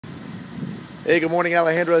Hey, good morning,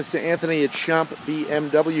 Alejandra. It's Anthony at Champ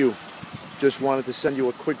BMW. Just wanted to send you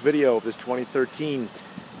a quick video of this 2013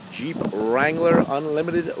 Jeep Wrangler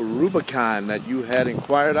Unlimited Rubicon that you had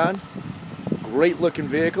inquired on. Great looking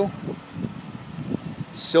vehicle.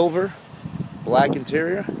 Silver, black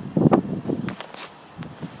interior.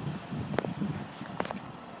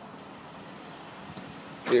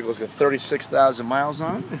 Vehicle's got 36,000 miles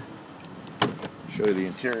on it. Show you the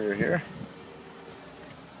interior here.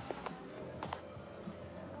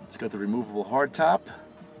 It's got the removable hardtop.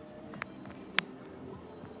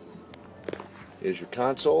 Here's your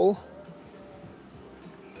console.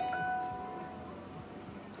 Your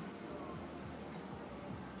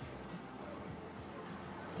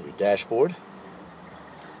dashboard.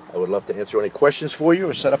 I would love to answer any questions for you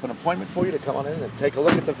or set up an appointment for you to come on in and take a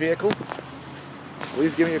look at the vehicle.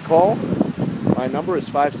 Please give me a call. My number is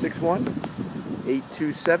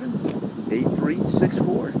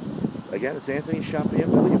 561-827-8364. Again, it's Anthony, Shop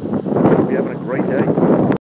BMW.